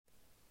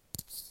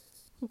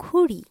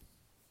ঘুড়ি।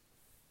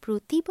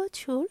 প্রতি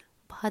বছর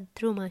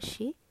ভাদ্র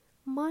মাসে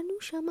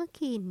মানুষ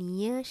আমাকে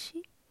নিয়ে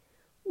আসে,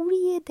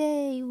 উড়িয়ে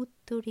দেয়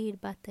উত্তরের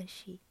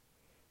বাতাসে,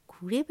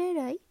 ঘুরে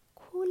বেড়াই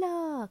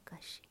খোলা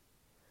আকাশে।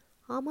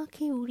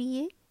 আমাকে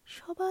উড়িয়ে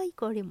সবাই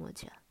করে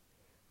মজা,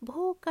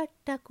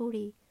 ভোকাট্টা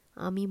করে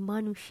আমি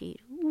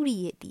মানুষের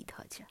উড়িয়ে দিই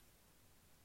ধ্বজা।